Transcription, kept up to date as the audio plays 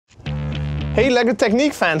Hey LEGO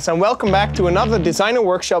Technic fans, and welcome back to another designer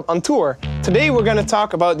workshop on tour. Today we're going to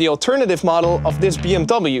talk about the alternative model of this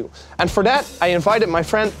BMW. And for that I invited my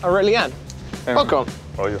friend Aurélien. Welcome.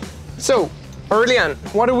 How are you? So, Aurélien,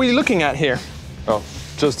 what are we looking at here? Oh,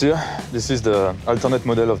 just here, this is the alternate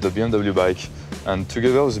model of the BMW bike. And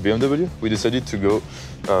together with the BMW, we decided to go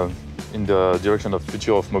in the direction of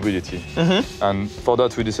future of mobility. And for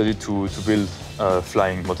that we decided to build a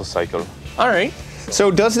flying motorcycle. All right.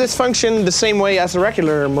 So does this function the same way as a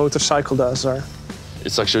regular motorcycle does, or?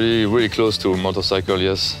 It's actually really close to a motorcycle,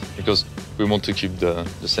 yes, because we want to keep the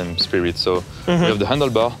same spirit. So we have the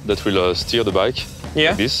handlebar that will steer the bike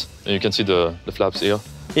like this. And you can see the flaps here,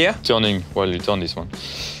 turning while you turn this one.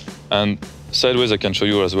 And sideways I can show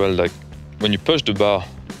you as well, like when you push the bar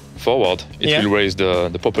forward, it will raise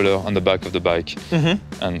the propeller on the back of the bike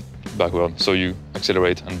and backward. So you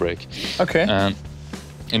accelerate and brake. Okay. And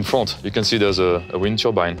in front, you can see there's a wind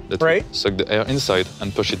turbine that will suck the air inside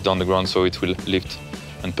and push it down the ground, so it will lift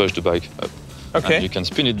and push the bike up. Okay. And you can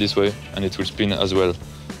spin it this way, and it will spin as well.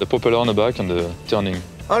 The propeller on the back and the turning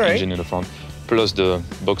engine in the front, plus the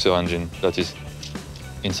boxer engine that is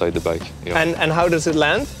inside the bike. Here. And how does it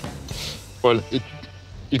land? Well,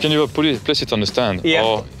 you can either place it on the stand,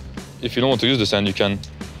 or if you don't want to use the stand, you can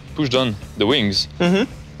push down the wings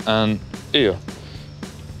and here.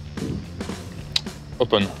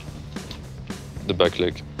 Open the back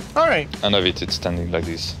leg. All right. And have it standing like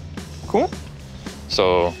this. Cool.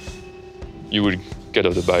 So you will get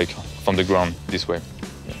off the bike from the ground this way.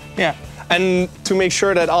 Yeah. And to make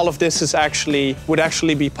sure that all of this is would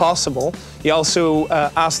actually be possible, you also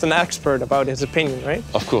asked an expert about his opinion, right?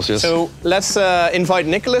 Of course, yes. So let's invite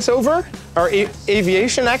Nicholas over, our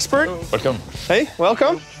aviation expert. Welcome. Hey,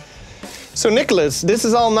 welcome. So Nicholas, this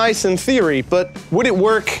is all nice in theory, but would it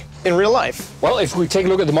work in real life? Well, if we take a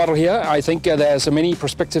look at the model here, I think there's many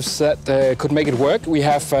perspectives that could make it work. We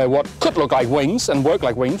have what could look like wings and work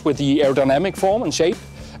like wings with the aerodynamic form and shape.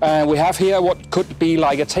 We have here what could be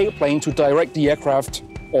like a tailplane to direct the aircraft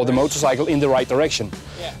or the motorcycle in the right direction.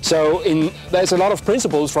 Yeah. So there's a lot of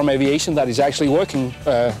principles from aviation that is actually working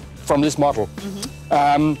from this model.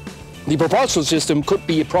 The propulsion system could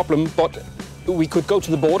be a problem, but we could go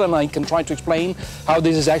to the board and I can try to explain how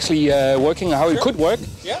this is actually working and how it could work.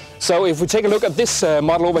 Yeah. So if we take a look at this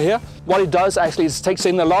model over here, what it does actually is it takes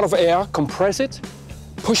in a lot of air, compress it,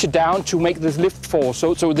 push it down to make this lift force,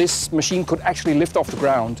 so this machine could actually lift off the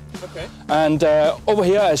ground. Okay. And over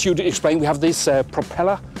here, as you explained, we have this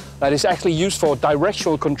propeller that is actually used for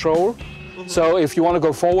directional control. So if you want to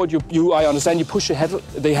go forward, I understand you push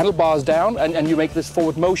the handlebars down and you make this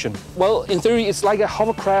forward motion. Well, in theory, it's like a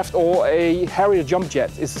hovercraft or a Harrier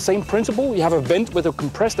jet. It's the same principle. You have a vent with a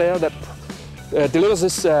compressed air that delivers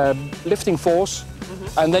this lifting force,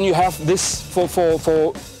 and then you have this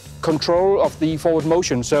for control of the forward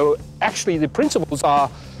motion. So actually the principles are,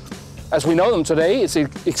 as we know them today, it's an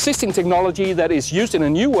existing technology that is used in a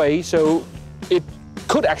new way, so it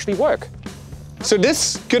could actually work. So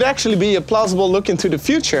this could actually be a plausible look into the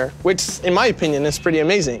future, which in my opinion is pretty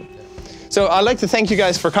amazing. So I'd like to thank you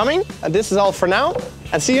guys for coming. This is all for now,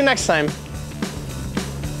 and see you next time.